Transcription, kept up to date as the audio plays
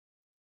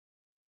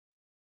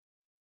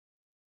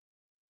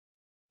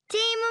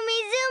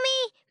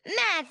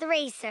Math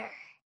Racer.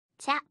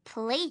 Tap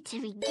play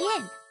to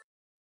begin.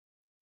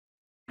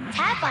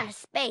 Tap on a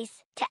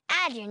space to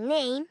add your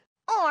name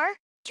or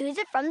choose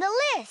it from the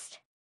list.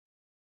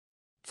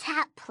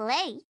 Tap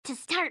play to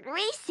start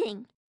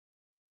racing.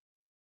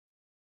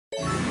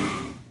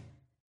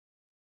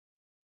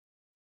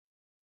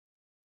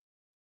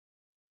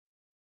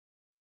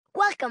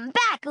 Welcome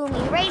back,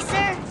 Umi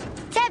Racer.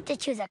 Tap to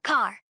choose a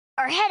car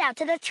or head out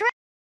to the track.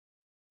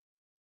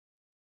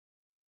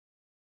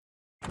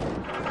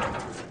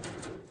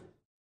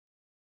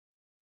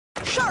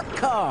 Shark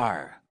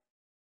car.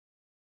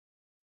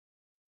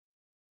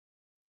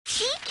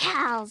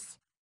 Decals.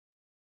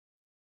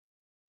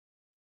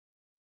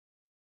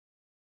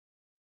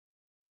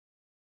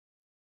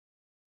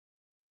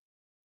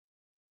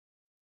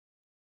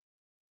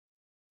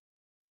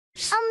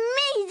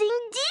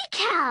 Amazing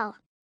decal.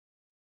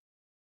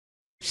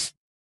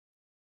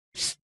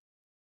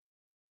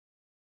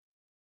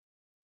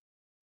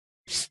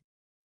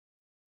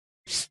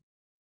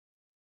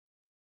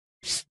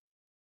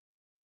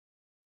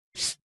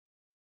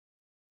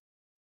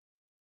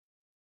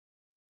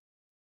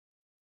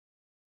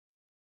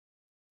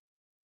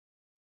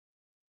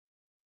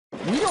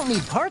 We don't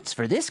need parts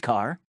for this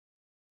car.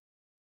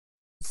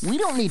 We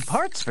don't need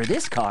parts for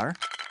this car.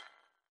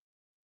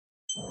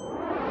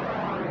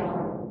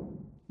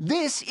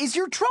 This is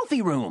your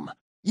trophy room.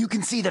 You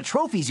can see the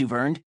trophies you've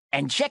earned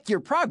and check your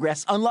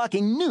progress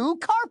unlocking new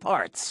car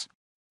parts.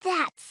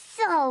 That's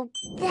so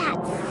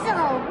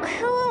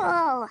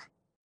cool.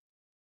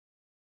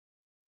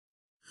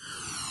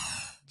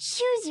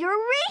 Choose your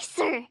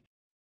racer.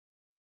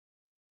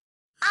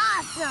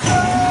 Awesome!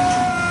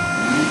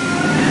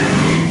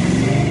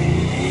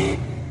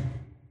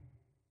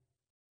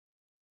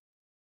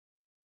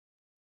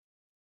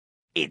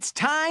 It's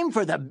time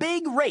for the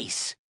big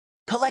race.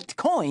 Collect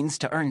coins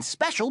to earn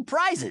special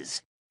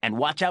prizes. And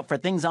watch out for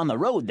things on the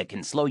road that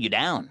can slow you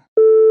down.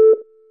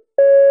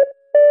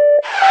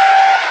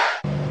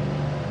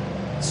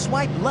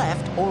 Swipe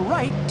left or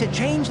right to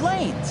change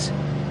lanes.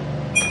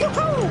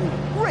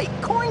 Woohoo! Great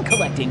coin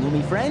collecting,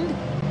 Umi friend.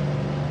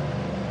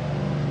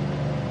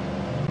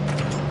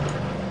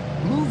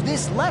 Move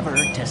this lever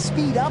to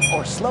speed up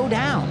or slow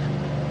down.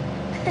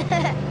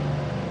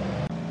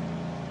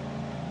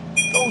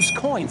 Those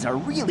coins are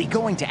really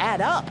going to add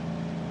up.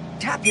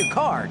 Tap your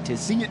car to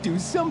see it do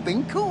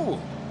something cool.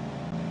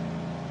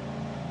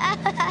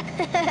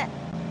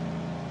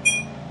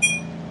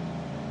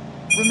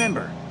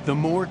 Remember, the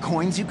more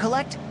coins you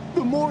collect,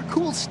 the more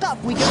cool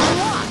stuff we can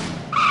unlock.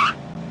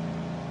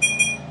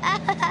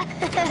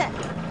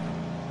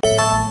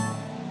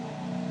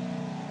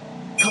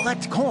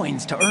 Collect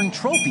coins to earn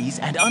trophies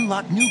and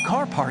unlock new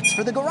car parts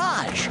for the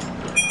garage.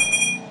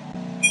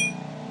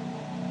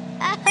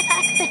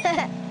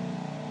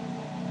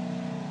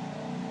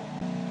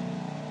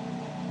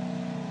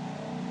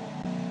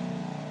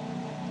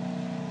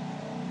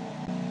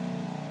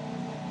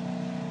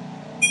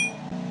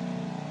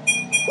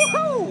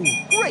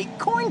 Woohoo! Great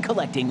coin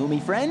collecting, Umi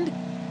friend.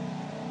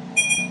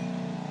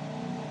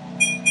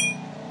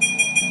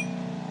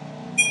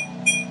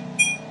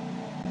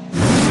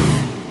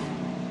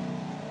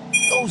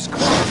 Those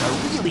coins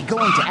are really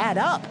going to add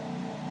up.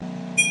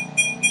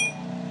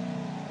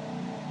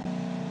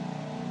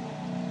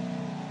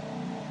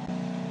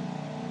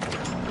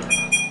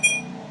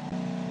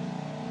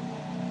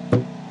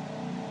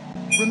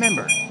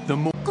 Remember, the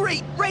more...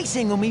 Great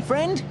racing, Umi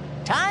friend.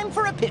 Time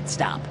for a pit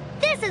stop.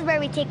 This is where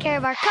we take care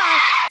of our car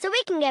so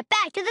we can get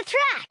back to the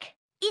track.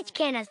 Each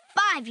can has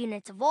 5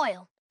 units of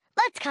oil.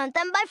 Let's count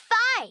them by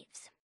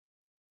 5s.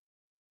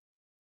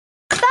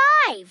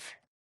 5,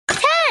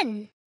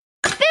 10,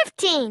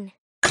 15,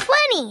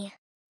 20,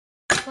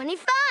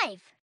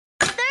 25,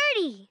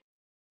 30,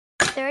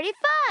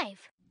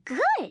 35.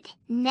 Good.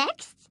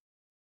 Next.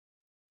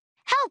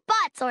 Help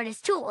Bot sort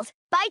his tools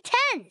by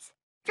 10s.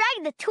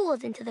 Drag the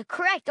tools into the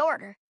correct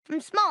order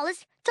from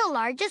smallest to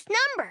largest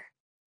number.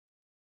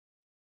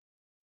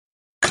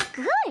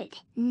 Good.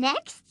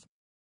 Next.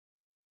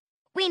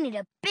 We need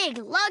a big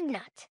lug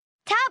nut.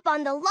 Tap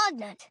on the lug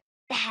nut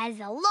that has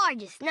the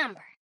largest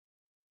number.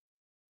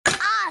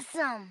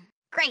 Awesome!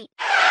 Great.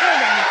 We're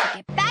ready to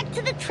get back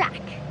to the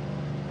track.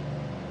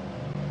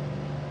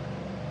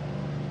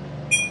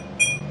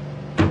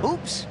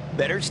 Oops,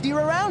 better steer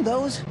around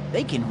those.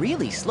 They can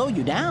really slow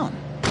you down.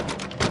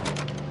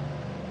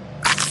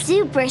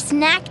 Super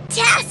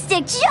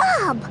snack-tastic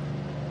job!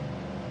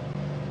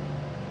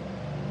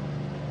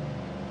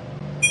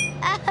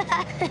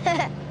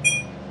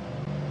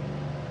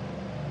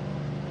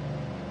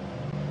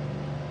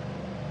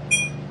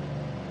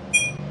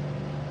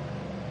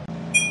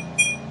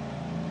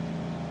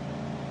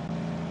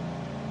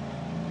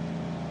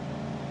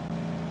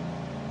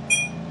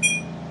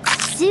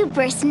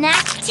 Super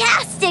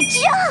snack-tastic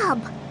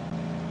job!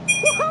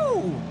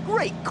 Woohoo!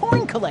 Great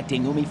coin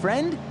collecting, Umi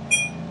friend.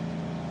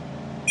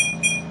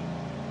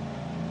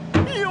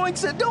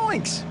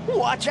 Yoinks-a-doinks!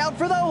 Watch out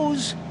for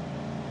those!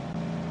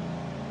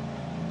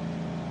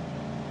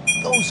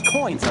 Those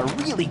coins are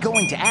really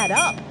going to add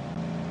up.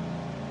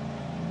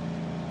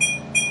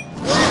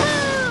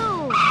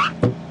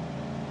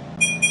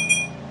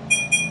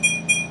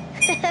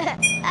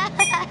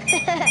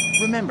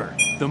 Remember,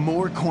 the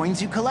more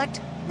coins you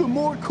collect, the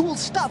more cool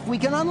stuff we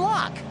can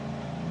unlock.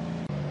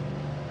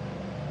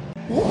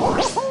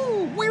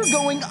 Whoa! We're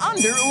going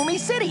under Umi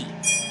City.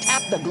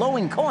 Tap the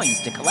glowing coins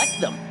to collect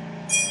them.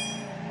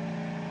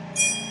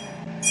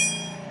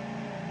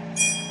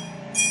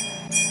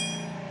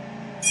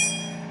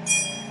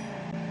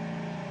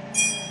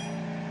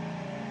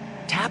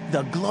 Tap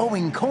the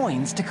glowing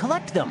coins to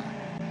collect them.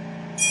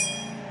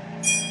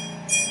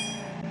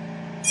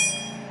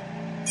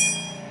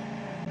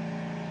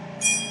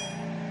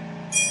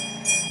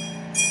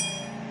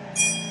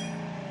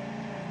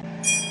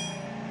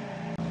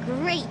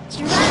 Great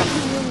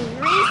driving, Umi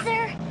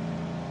Racer!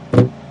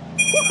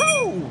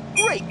 Woohoo!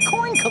 Great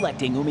coin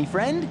collecting, Umi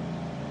friend!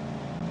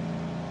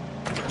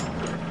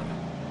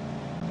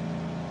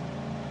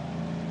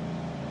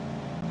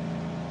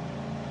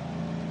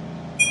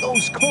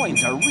 Those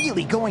coins are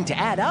really going to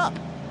add up.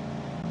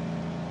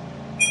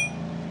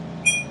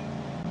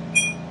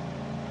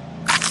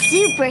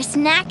 Super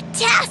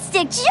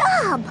snacktastic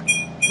job!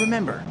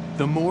 Remember,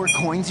 the more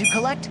coins you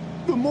collect,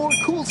 the more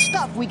cool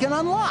stuff we can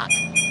unlock.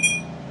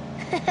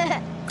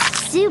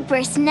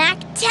 Super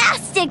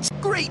snacktastic!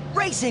 Great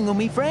racing,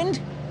 Umi friend!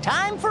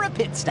 Time for a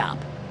pit stop.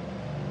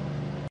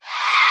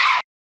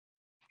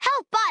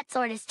 Help Bot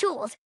sort his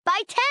tools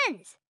by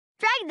tens.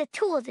 Drag the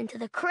tools into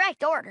the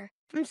correct order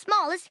from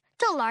smallest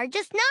to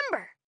largest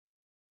number.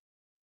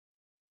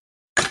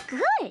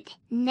 Good.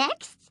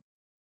 Next.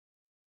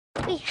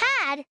 We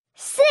had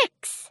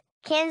 6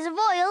 cans of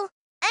oil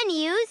and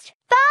used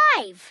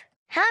 5.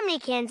 How many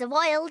cans of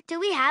oil do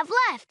we have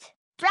left?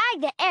 Drag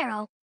the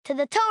arrow to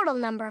the total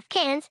number of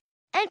cans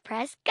and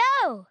press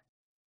go.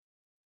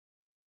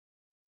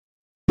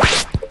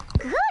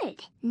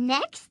 Good.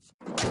 Next.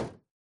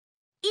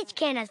 Each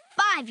can has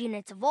 5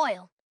 units of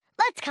oil.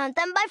 Let's count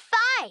them by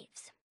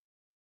 5s.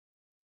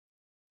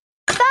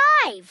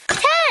 5,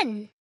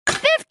 10,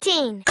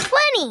 15,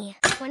 20,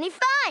 25.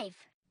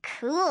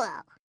 Cool.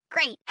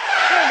 Great.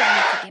 We're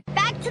ready to get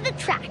back to the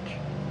track.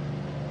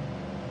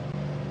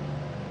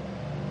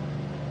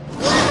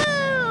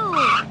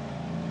 Woohoo!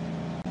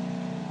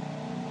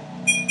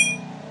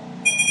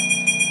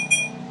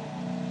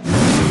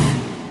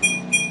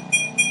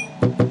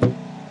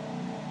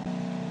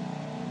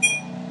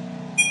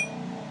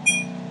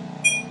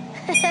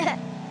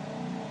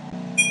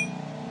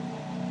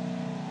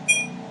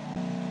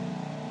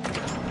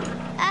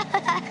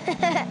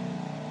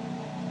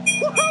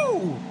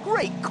 Woohoo!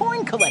 Great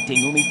coin collecting,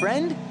 Umi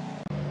friend!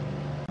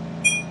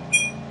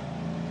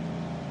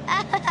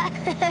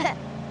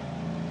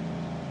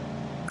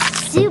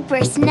 Super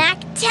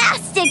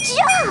snacktastic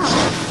job!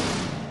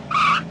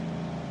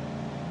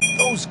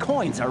 Those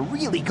coins are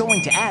really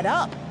going to add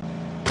up.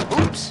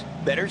 Oops,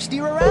 better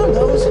steer around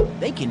those.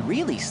 They can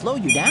really slow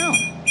you down.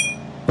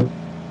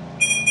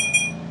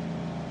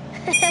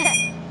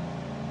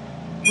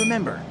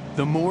 Remember,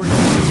 the more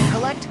coins you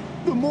collect,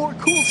 the more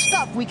cool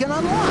stuff we can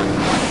unlock.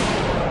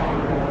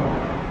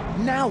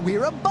 Now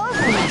we're above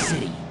Umi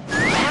City.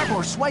 Tap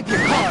or swipe your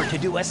car to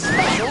do a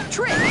special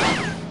trick.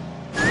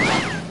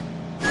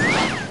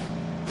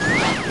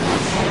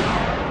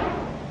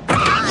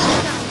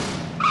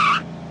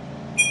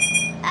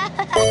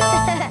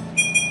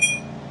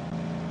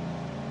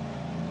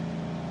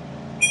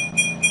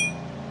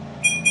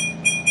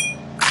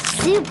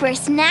 Super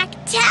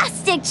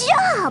snacktastic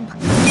job!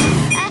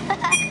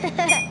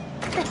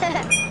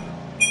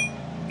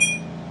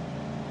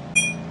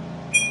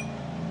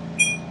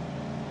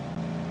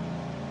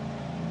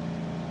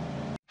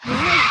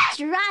 Great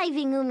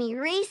driving, Umi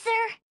Racer!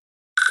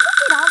 Look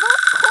at all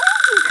those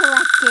coins you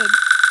collected!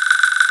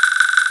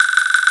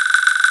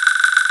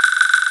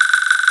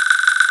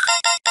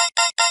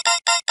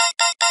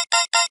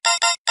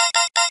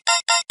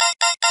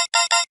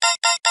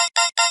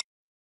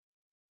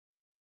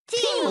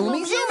 Team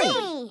Umizoomi!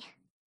 Umizoomi!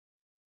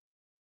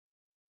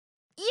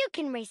 You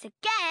can race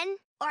again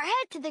or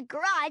head to the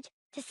garage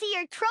to see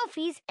your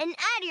trophies and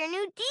add your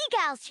new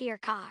decals to your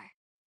car.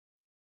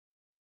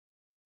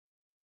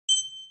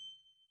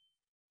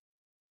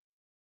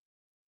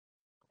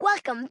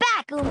 Welcome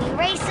back, Umi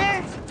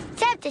Racer!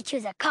 Tap to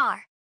choose a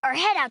car or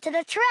head out to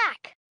the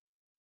track.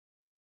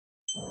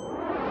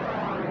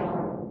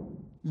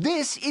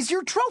 This is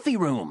your trophy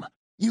room.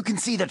 You can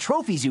see the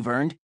trophies you've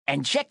earned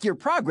and check your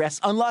progress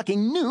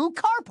unlocking new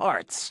car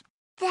parts.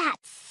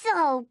 That's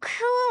so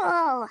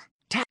cool!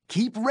 Tap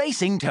Keep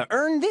Racing to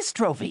earn this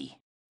trophy.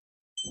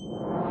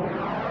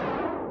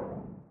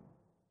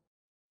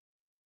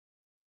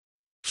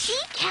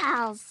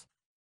 Decals!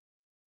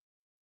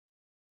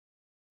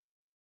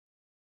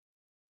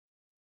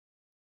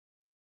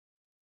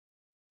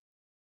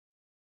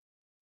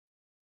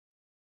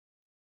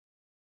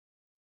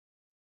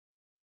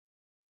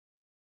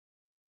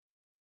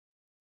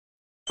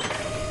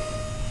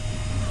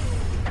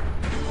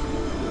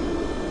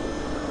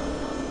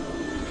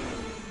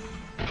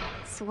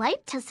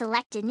 Swipe to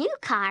select a new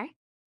car,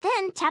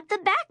 then tap the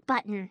back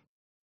button.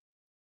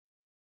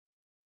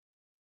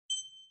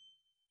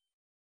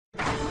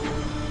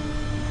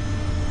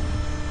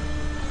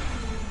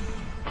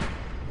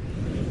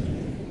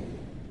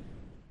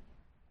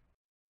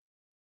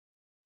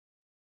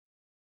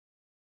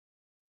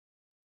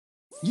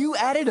 You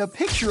added a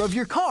picture of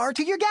your car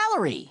to your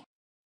gallery.